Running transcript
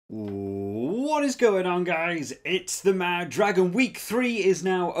What is going on, guys? It's the Mad Dragon. Week 3 is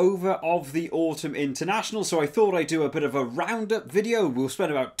now over of the Autumn International, so I thought I'd do a bit of a roundup video. We'll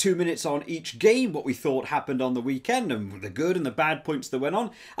spend about 2 minutes on each game, what we thought happened on the weekend, and the good and the bad points that went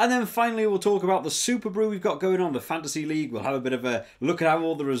on. And then finally we'll talk about the Superbru we've got going on, the Fantasy League. We'll have a bit of a look at how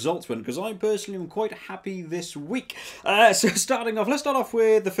all the results went, because I personally am quite happy this week. So starting off, let's start off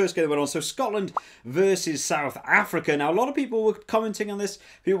with the first game that went on. So Scotland versus South Africa. Now, a lot of people were commenting on this.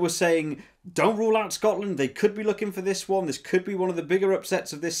 People were saying, don't rule out Scotland. They could be looking for this one. This could be one of the bigger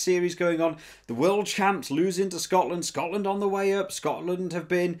upsets of this series going on. The world champs losing to Scotland. Scotland on the way up. Scotland have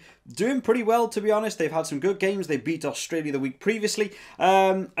been doing pretty well, to be honest. They've had some good games. They beat Australia the week previously.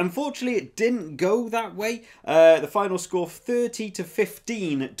 Unfortunately, it didn't go that way. The final score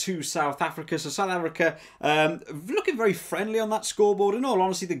 30-15 to South Africa. So South Africa looking very friendly on that scoreboard. In all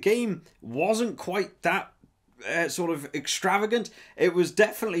honesty, the game wasn't quite that sort of extravagant. It was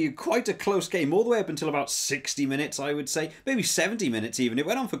definitely quite a close game all the way up until about 60 minutes, I would say, maybe 70 minutes even. It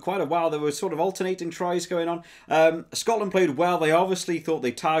went on for quite a while. There were sort of alternating tries going on. Scotland played well. They obviously thought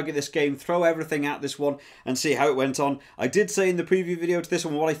they'd target this game, throw everything at this one and see how it went on. I did say in the preview video to this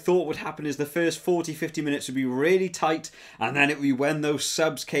one, what I thought would happen is the first 40-50 minutes would be really tight, and then it would be when those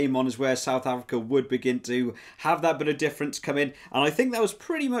subs came on is where South Africa would begin to have that bit of difference come in, and I think that was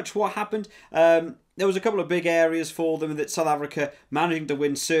pretty much what happened. There was a couple of big areas for them that South Africa managing to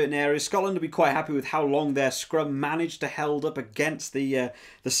win certain areas. Scotland would be quite happy with how long their scrum managed to hold up against the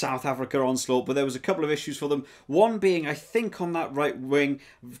South Africa onslaught, but there was a couple of issues for them. One being, I think, on that right wing,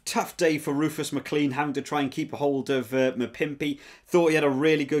 tough day for Rufus McLean, having to try and keep a hold of Mapimpi. Thought he had a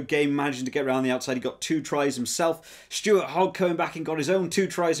really good game, managing to get around the outside. He got 2 tries himself. Stuart Hogg coming back and got his own 2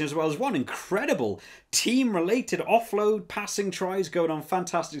 tries, as well as one incredible team-related offload passing tries going on.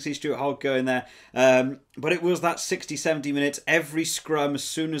 Fantastic to see Stuart Hogg going there. But it was that 60-70 minutes, every scrum, as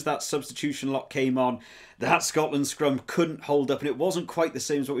soon as that substitution lock came on, that Scotland scrum couldn't hold up, and it wasn't quite the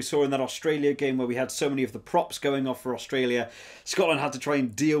same as what we saw in that Australia game where we had so many of the props going off for Australia. Scotland had to try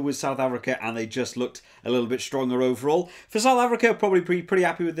and deal with South Africa, and they just looked a little bit stronger overall. For South Africa, probably pretty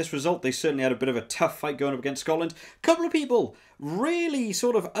happy with this result. They certainly had a bit of a tough fight going up against Scotland. A couple of people really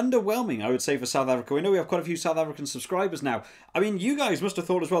sort of underwhelming, I would say, for South Africa. We know we have quite a few South African subscribers now. I mean, you guys must have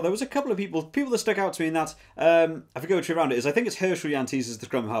thought as well. There was a couple of people that stuck out to me in that, I forget which way around it is. I think it's Herschel Yantes is the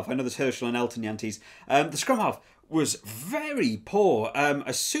scrum half. I know there's Herschel and Elton Yantes. The scrum half was very poor.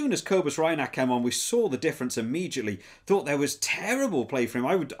 As soon as Cobus Reinach came on, we saw the difference immediately. Thought there was terrible play for him.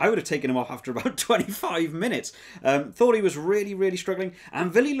 I would have taken him off after about 25 minutes. Thought he was really struggling.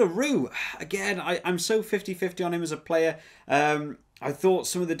 And Willie le Roux, again, I'm so 50-50 on him as a player. I thought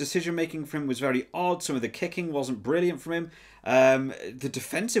some of the decision making from him was very odd. Some of the kicking wasn't brilliant from him. The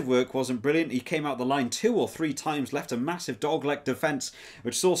defensive work wasn't brilliant. He came out the line 2 or 3 times, left a massive dog-leg defence,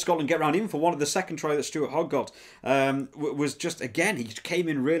 which saw Scotland get round. Even for one of the second try that Stuart Hogg got, was just, again, he came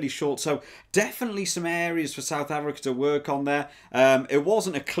in really short. So definitely some areas for South Africa to work on there. It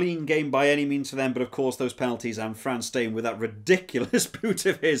wasn't a clean game by any means for them, but of course those penalties and Frans Steyn with that ridiculous boot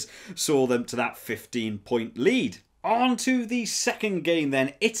of his saw them to that 15-point lead. On to the second game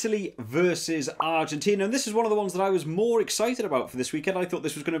then, Italy versus Argentina. And this is one of the ones that I was more excited about for this weekend. I thought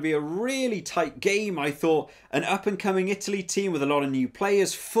this was going to be a really tight game. I thought an up-and-coming Italy team with a lot of new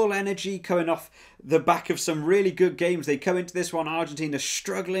players, full energy, coming off the back of some really good games. They come into this one, Argentina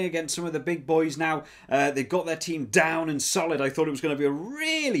struggling against some of the big boys now. They got their team down and solid. I thought it was going to be a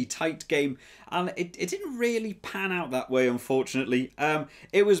really tight game, and it didn't really pan out that way, unfortunately.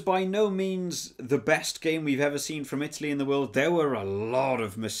 It was by no means the best game we've ever seen from Italy in the world. There were a lot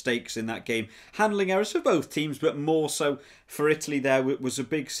of mistakes in that game. Handling errors for both teams, but more so for Italy there was a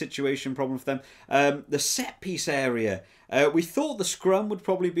big situation problem for them. The set-piece area, we thought the scrum would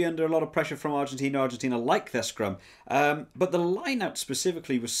probably be under a lot of pressure from Argentina. Argentina like their scrum. But the line-out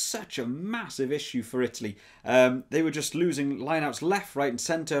specifically was such a massive issue for Italy. They were just losing line-outs left, right and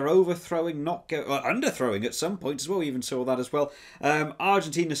centre, overthrowing, underthrowing at some points as well. We even saw that as well.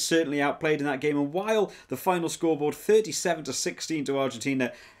 Argentina certainly outplayed in that game. And while the final scoreboard 37-16 to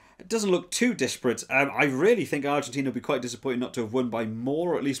Argentina, it doesn't look too disparate. I really think Argentina will be quite disappointed not to have won by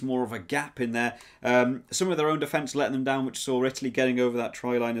more, or at least more of a gap in there. Some of their own defence letting them down, which saw Italy getting over that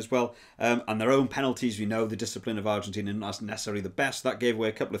try line as well. And their own penalties, we know the discipline of Argentina not necessarily the best. That gave away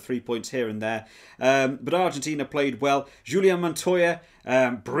a couple of 3 points here and there. But Argentina played well. Julian Montoya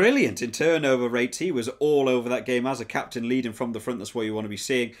Brilliant in turnover rates. He was all over that game as a captain, leading from the front. That's what you want to be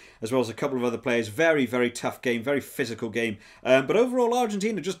seeing, as well as a couple of other players. Very, very tough game, very physical game. But overall,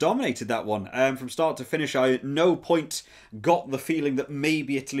 Argentina just dominated that one from start to finish. I at no point got the feeling that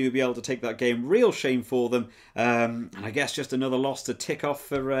maybe Italy would be able to take that game. Real shame for them. And I guess just another loss to tick off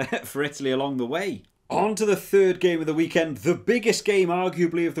for Italy along the way. On to the third game of the weekend, the biggest game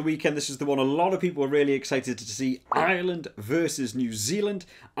arguably of the weekend. This is the one a lot of people are really excited to see. Ireland versus New Zealand.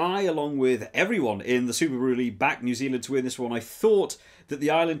 I, along with everyone in the Superbru League, backed New Zealand to win this one. I thought that the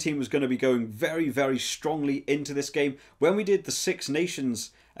Ireland team was going to be going very, very strongly into this game. When we did the Six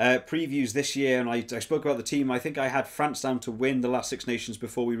Nations previews this year, and I spoke about the team, I think I had France down to win the last Six Nations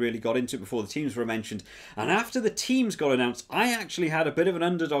before we really got into it, before the teams were mentioned. And after the teams got announced, I actually had a bit of an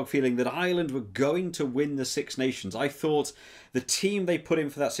underdog feeling that Ireland were going to win the Six Nations. I thought the team they put in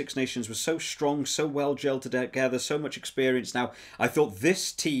for that Six Nations was so strong, so well gelled together, so much experience now. I thought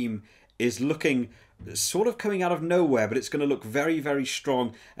this team is looking sort of coming out of nowhere, but it's going to look very, very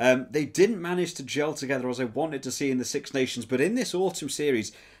strong. They didn't manage to gel together as I wanted to see in the Six Nations, but in this autumn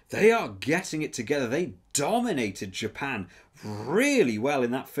series, they are getting it together. They dominated Japan really well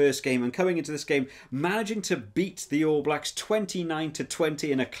in that first game, and coming into this game managing to beat the All Blacks 29-20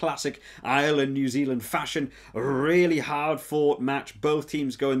 in a classic Ireland-New Zealand fashion. A really hard fought match, both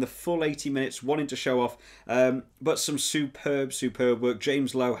teams going the full 80 minutes wanting to show off, but some superb work.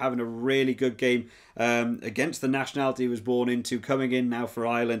 James Lowe having a really good game against the nationality he was born into, coming in now for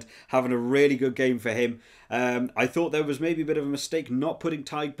Ireland, having a really good game for him. I thought there was maybe a bit of a mistake not putting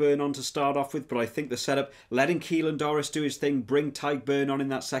Tadhg on to start off with, but I think the setup, letting Keelan Doris do his thing, bring Tadhg on in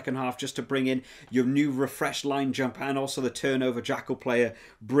that second half just to bring in your new refreshed line jump and also the turnover jackal player.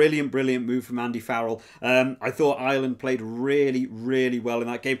 Brilliant move from Andy Farrell. I thought Ireland played really well in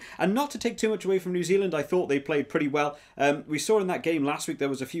that game. And not to take too much away from New Zealand, I thought they played pretty well. We saw in that game last week there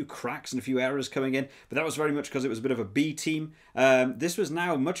was a few cracks and a few errors coming in, but that was very much because it was a bit of a B team. This was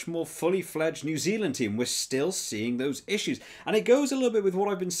now a much more fully fledged New Zealand team. We're still seeing those issues, and it goes a little bit with what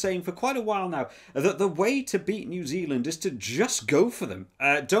I've been saying for quite a while now, that the way to beat New Zealand is to just go for them.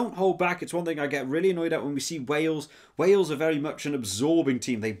 Don't hold back. It's one thing I get really annoyed at when we see Wales. Wales are very much an absorbing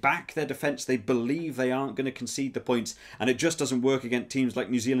team. They back their defence. They believe they aren't going to concede the points, and it just doesn't work against teams like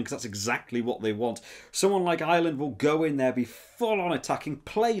New Zealand, because that's exactly what they want. Someone like Ireland will go in there, be full on attacking,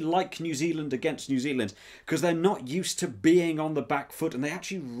 play like New Zealand against New Zealand, because they're not used to being on the back foot, and they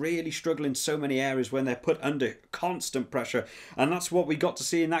actually really struggle in so many areas when they're put under constant pressure. And that's what we got to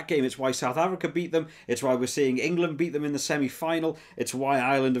see in that game. It's why South Africa beat them. It's why we're seeing England beat them in the semi-final. It's why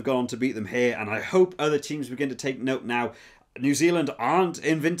Ireland have gone on to beat them here, and I hope other teams begin to take note now. New Zealand aren't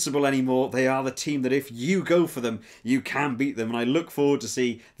invincible anymore. They are the team that if you go for them, you can beat them. And I look forward to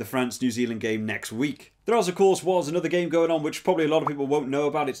see the France-New Zealand game next week. There, of course, was another game going on, which probably a lot of people won't know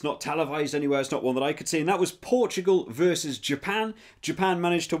about. It's not televised anywhere. It's not one that I could see. And that was Portugal versus Japan. Japan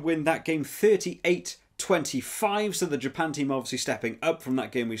managed to win that game 38-25, so the Japan team obviously stepping up from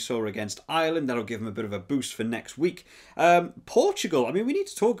that game we saw against Ireland. That'll give them a bit of a boost for next week. Portugal, I mean, we need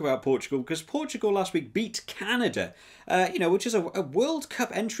to talk about Portugal, because Portugal last week beat Canada, which is a World Cup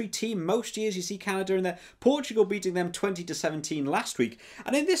entry team. Most years you see Canada in there. Portugal beating them 20-17 last week.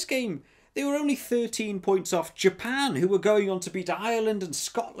 And in this game, they were only 13 points off Japan, who were going on to beat Ireland and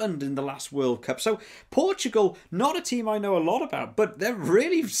Scotland in the last World Cup. So Portugal, not a team I know a lot about, but they're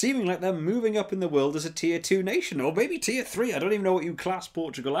really seeming like they're moving up in the world as a Tier 2 nation, or maybe Tier 3. I don't even know what you class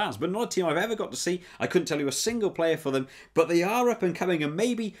Portugal as, but not a team I've ever got to see. I couldn't tell you a single player for them, but they are up and coming, and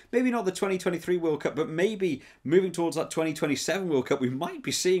maybe not the 2023 World Cup, but maybe moving towards that 2027 World Cup, we might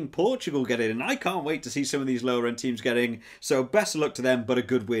be seeing Portugal get in, and I can't wait to see some of these lower end teams getting. So best of luck to them, but a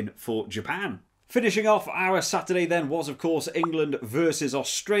good win for Japan. Finishing off our Saturday then was, of course, England versus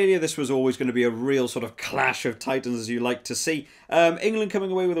Australia. This was always going to be a real sort of clash of titans, as you like to see. England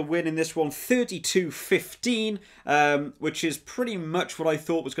coming away with a win in this one, 32-15, which is pretty much what I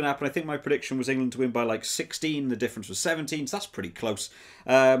thought was going to happen. I think my prediction was England to win by like 16. The difference was 17, so that's pretty close.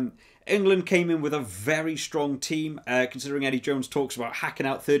 England came in with a very strong team, considering Eddie Jones talks about hacking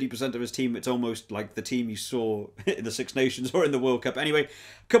out 30% of his team. It's almost like the team you saw in the Six Nations or in the World Cup. Anyway, a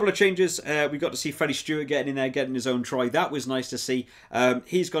couple of changes. We got to see Freddie Stewart getting in there, getting his own try. That was nice to see.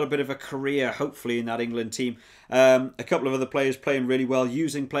 He's got a bit of a career, hopefully, in that England team. A couple of other players playing really well,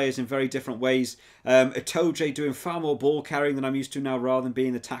 using players in very different ways. Itoje doing far more ball carrying than I'm used to now, rather than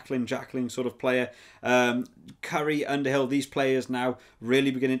being the tackling, jackling sort of player. Curry, Underhill, these players now really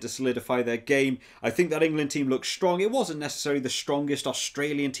beginning to solidify solidify their game. I think that England team looks strong. It wasn't necessarily the strongest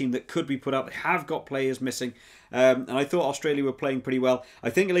Australian team that could be put out. They have got players missing. And I thought Australia were playing pretty well. I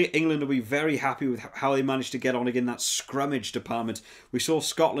think England will be very happy with how they managed to get on again that scrummage department. We saw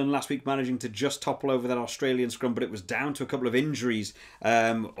Scotland last week managing to just topple over that Australian scrum, but it was down to a couple of injuries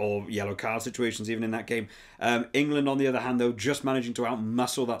or yellow card situations even in that game. England, on the other hand, though, just managing to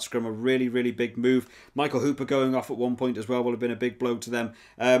outmuscle that scrum, a really, really big move. Michael Hooper going off at one point as well will have been a big blow to them.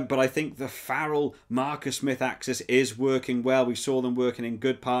 But I think the Farrell-Marcus Smith axis is working well. We saw them working in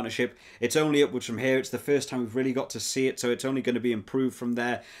good partnership. It's only upwards from here. It's the first time we've really got to see it, so it's only going to be improved from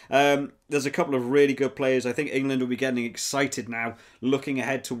there. There's a couple of really good players. I think England will be getting excited now, looking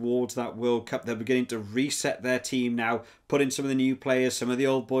ahead towards that World Cup. They're beginning to reset their team now, put in some of the new players, some of the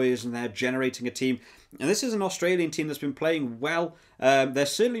old boys, and they're generating a team. And this is an Australian team that's been playing well. They're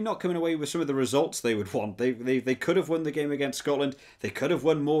certainly not coming away with some of the results they would want. They could have won the game against Scotland. They could have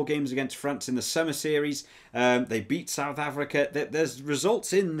won more games against France in the summer series. They beat South Africa. There's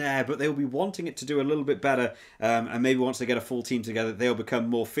results in there, but they'll be wanting it to do a little bit better. And maybe once they get a full team together, they'll become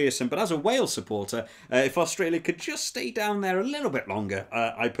more fearsome. But as a Wales supporter, if Australia could just stay down there a little bit longer,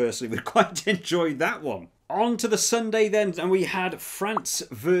 I personally would quite enjoy that one. On to the Sunday then, and we had France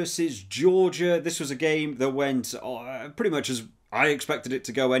versus Georgia. This was a game that went pretty much as I expected it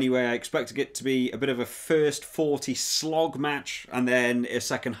to go anyway. I expected it to be a bit of a first 40 slog match and then a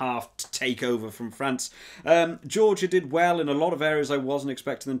second half takeover from France. Georgia did well in a lot of areas I wasn't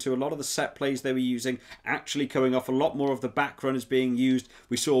expecting them to. A lot of the set plays they were using actually coming off. A lot more of the back runners being used.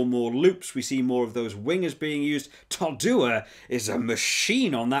 We saw more loops. We see more of those wingers being used. Todua is a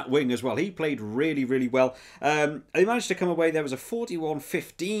machine on that wing as well. He played really, really well. They managed to come away. There was a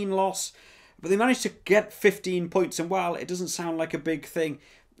 41-15 loss. But they managed to get 15 points, and while it doesn't sound like a big thing,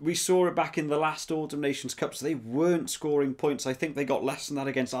 we saw it back in the last Autumn Nations Cup, so they weren't scoring points. I think they got less than that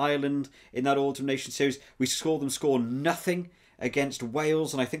against Ireland in that Autumn Nations series. We saw them score nothing against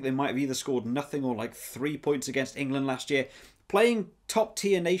Wales, and I think they might have either scored nothing or like 3 points against England last year. Playing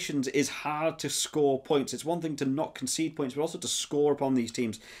top-tier nations is hard to score points. It's one thing to not concede points, but also to score upon these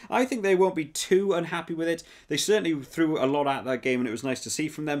teams. I think they won't be too unhappy with it. They certainly threw a lot at that game, and it was nice to see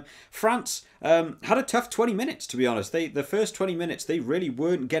from them. France had a tough 20 minutes, to be honest. The first 20 minutes, they really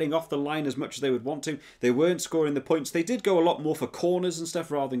weren't getting off the line as much as they would want to. They weren't scoring the points. They did go a lot more for corners and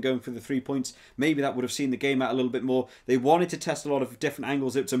stuff rather than going for the 3 points. Maybe that would have seen the game out a little bit more. They wanted to test a lot of different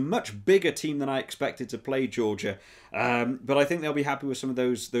angles. It's a much bigger team than I expected to play Georgia. But I think they'll be happy with some of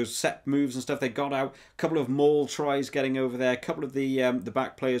those set moves and stuff they got out. A couple of maul tries getting over there. A couple of the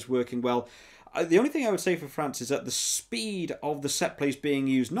back players working well. The only thing I would say for France is that the speed of the set plays being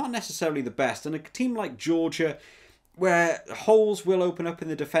used, not necessarily the best. And a team like Georgia, where holes will open up in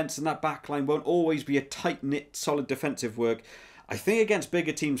the defence and that back line won't always be a tight-knit, solid defensive work. I think against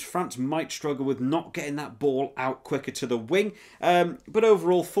bigger teams, France might struggle with not getting that ball out quicker to the wing. But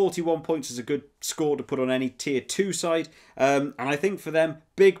overall, 41 points is a good score to put on any Tier 2 side. And I think for them,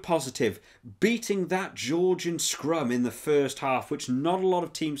 big positive. Beating that Georgian scrum in the first half, which not a lot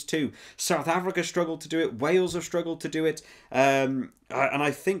of teams do. South Africa struggled to do it. Wales have struggled to do it. And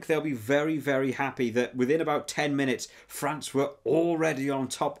I think they'll be very, very happy that within about 10 minutes, France were already on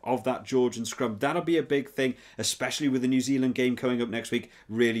top of that Georgian scrum. That'll be a big thing, especially with the New Zealand game coming up next week.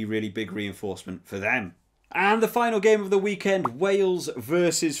 Really, really big reinforcement for them. And the final game of the weekend, Wales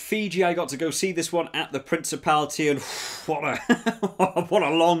versus Fiji. I got to go see this one at the Principality, and what a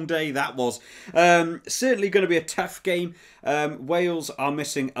long day that was. Certainly going to be a tough game. Wales are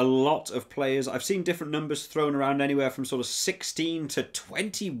missing a lot of players. I've seen different numbers thrown around, anywhere from sort of 16 to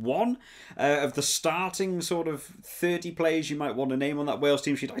 21 of the starting sort of 30 players you might want to name on that Wales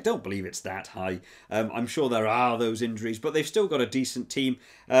team sheet. I don't believe it's that high. I'm sure there are those injuries, but they've still got a decent team.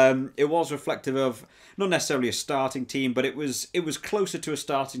 It was reflective of not necessarily a starting team, but it was closer to a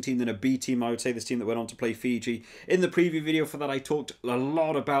starting team than a B team. I would say this team that went on to play Fiji. In the preview video for that, I talked a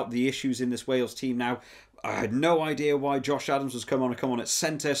lot about the issues in this Wales team now. I had no idea why Josh Adams was come on at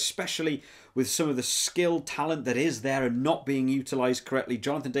centre, especially with some of the skilled talent that is there and not being utilised correctly.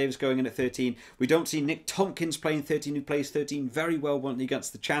 Jonathan Davis going in at 13. We don't see Nick Tompkins playing 13, who plays 13 very well when he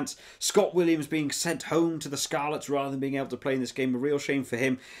gets the chance. Scott Williams being sent home to the Scarlets rather than being able to play in this game. A real shame for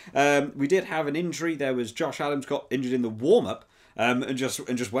him. We did have an injury. There was Josh Adams got injured in the warm-up. And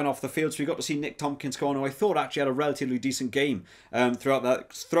just went off the field, so we got to see Nick Tompkins go on, who I thought actually had a relatively decent game throughout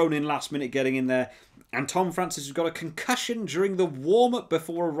that. Thrown in last minute, getting in there. And Tom Francis has got a concussion during the warm-up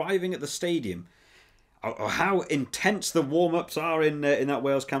before arriving at the stadium. how intense the warm-ups are in that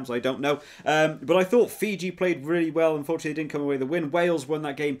Wales camp, so I don't know. But I thought Fiji played really well. Unfortunately, they didn't come away with the win. Wales won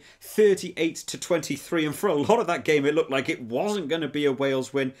that game 38-23, and for a lot of that game, it looked like it wasn't going to be a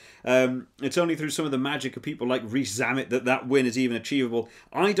Wales win. It's only through some of the magic of people like Rhys Zammit that win is even achievable.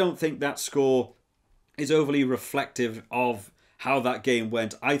 I don't think that score is overly reflective of how that game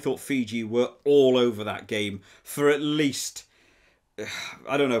went. I thought Fiji were all over that game for at least,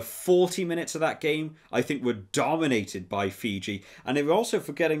 I don't know, 40 minutes of that game, I think, were dominated by Fiji. And they were also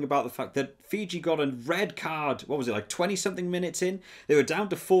forgetting about the fact that Fiji got a red card, what was it, like 20-something minutes in? They were down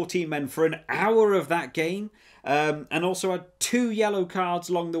to 14 men for an hour of that game. And also had 2 yellow cards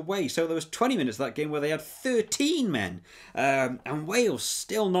along the way. So there was 20 minutes of that game where they had 13 men. And Wales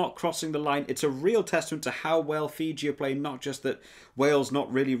still not crossing the line. It's a real testament to how well Fiji are playing, not just that Wales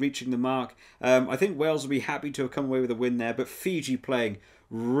not really reaching the mark. I think Wales will be happy to have come away with a win there, but Fiji playing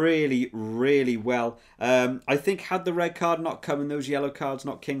really, really well. I think had the red card not come and those yellow cards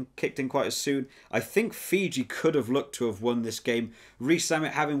not kicked in quite as soon, I think Fiji could have looked to have won this game. Rhys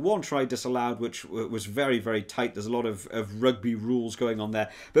Zammit having 1 try disallowed, which was very, very tight. There's a lot of rugby rules going on there.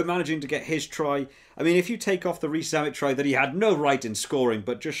 But managing to get his try, I mean, if you take off the Rhys Zammit try that he had no right in scoring,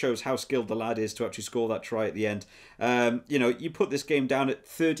 but just shows how skilled the lad is to actually score that try at the end. You know, you put this game down at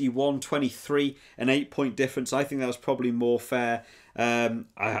 31-23, an 8-point difference. I think that was probably more fair.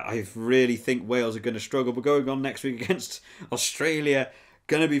 I really think Wales are going to struggle, but going on next week against Australia,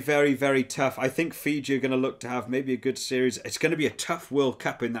 going to be very, very tough. I think Fiji are going to look to have maybe a good series. It's going to be a tough World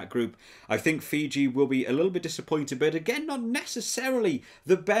Cup in that group. I think Fiji will be a little bit disappointed, but again, not necessarily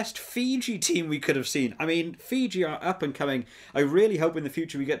the best Fiji team we could have seen. I mean, Fiji are up and coming. I really hope in the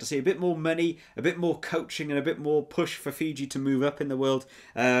future we get to see a bit more money, a bit more coaching, and a bit more push for Fiji to move up in the world,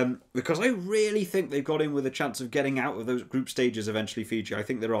 because I really think they've got in with a chance of getting out of those group stages eventually, Fiji. I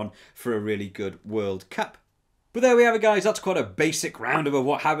think they're on for a really good World Cup. But there we have it, guys. That's quite a basic roundup of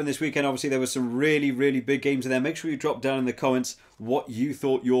what happened this weekend. Obviously, there were some really, really big games in there. Make sure you drop down in the comments what you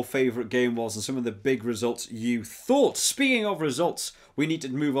thought your favourite game was and some of the big results you thought. Speaking of results, we need to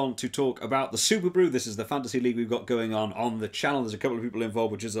move on to talk about the Superbru. This is the fantasy league we've got going on the channel. There's a couple of people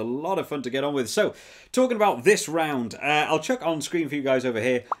involved, which is a lot of fun to get on with. So, talking about this round, I'll chuck on screen for you guys over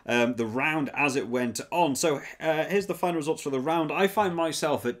here the round as it went on. So, here's the final results for the round. I find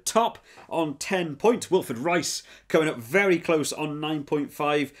myself at top on 10 points. Wilfred Rice coming up very close on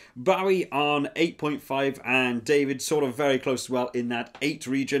 9.5. Bowie on 8.5. And David sort of very close as well in that 8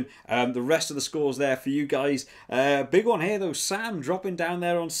 region. The rest of the scores there for you guys. Big one here though, Sam dropping down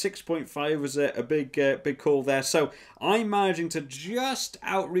there on 6.5 was a big call there. So I'm managing to just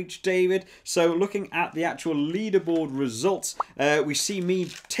outreach David. So looking at the actual leaderboard results, we see me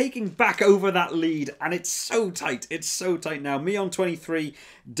taking back over that lead, and it's so tight. It's so tight now. Me on 23,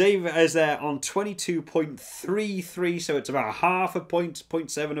 David is there on 22.33, so it's about half a point,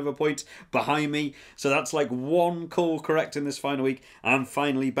 0.7 of a point behind me. So that's like 1 call correct in this final week. And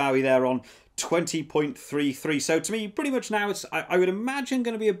finally, Bowie there on 20.33. So to me, pretty much now it's, I would imagine,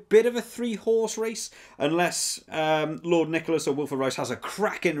 going to be a bit of a 3-horse race, unless Lord Nicholas or Wilfred Rice has a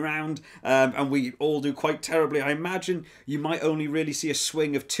cracking round and we all do quite terribly. I imagine you might only really see a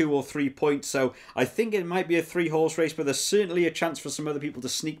swing of 2 or 3 points. So I think it might be a 3-horse race, but there's certainly a chance for some other people to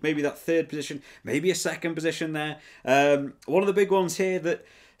sneak maybe that 3rd position, maybe a 2nd position there. One of the big ones here that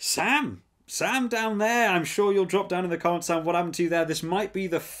Sam down there, I'm sure you'll drop down in the comments, Sam, what happened to you there. This might be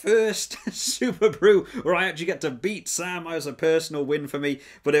the first Superbru where I actually get to beat Sam. That was a personal win for me,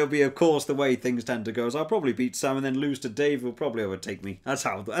 but it'll be, of course, the way things tend to go. So I'll probably beat Sam and then lose to Dave, who'll probably overtake me. That's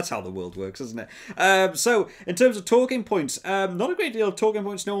how the world works, isn't it? So, in terms of talking points, not a great deal of talking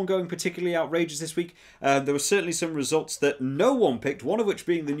points, no one going particularly outrageous this week. There were certainly some results that no one picked, one of which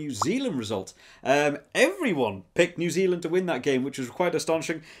being the New Zealand result. Everyone picked New Zealand to win that game, which was quite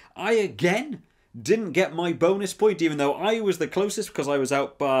astonishing. I, again, didn't get my bonus point, even though I was the closest because I was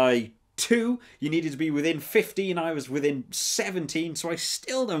out by 2. You needed to be within 15. I was within 17, so I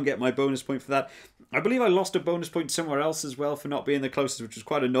still don't get my bonus point for that. I believe I lost a bonus point somewhere else as well for not being the closest, which was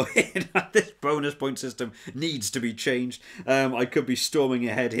quite annoying. This bonus point system needs to be changed. I could be storming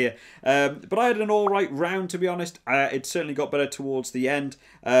ahead here. But I had an alright round, to be honest. It certainly got better towards the end,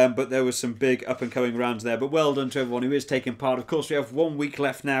 but there was some big up-and-coming rounds there. But well done to everyone who is taking part. Of course, we have 1 week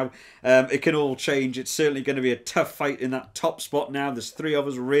left now. It can all change. It's certainly going to be a tough fight in that top spot now. There's 3 of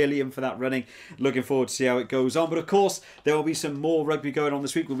us really in for that running. Looking forward to see how it goes on. But of course, there will be some more rugby going on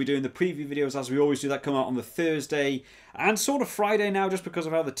this week. We'll be doing the preview videos as we always do. That come out on the Thursday and sort of Friday now, just because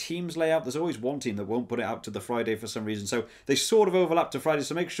of how the teams lay out. There's always one team that won't put it out to the Friday for some reason, so they sort of overlap to Friday,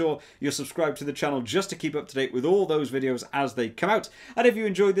 so make sure you're subscribed to the channel just to keep up to date with all those videos as they come out. And if you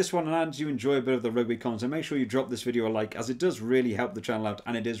enjoyed this one and you enjoy a bit of the rugby content, make sure you drop this video a like, as it does really help the channel out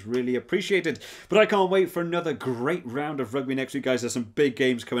and it is really appreciated. But I can't wait for another great round of rugby next week, guys. There's some big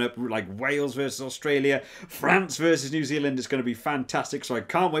games coming up, like Wales versus Australia, France versus New Zealand. It's going to be fantastic, so I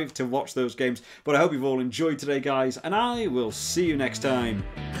can't wait to watch those games. But I hope you've all enjoyed today, guys, and I will see you next time.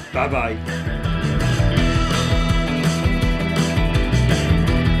 Bye bye.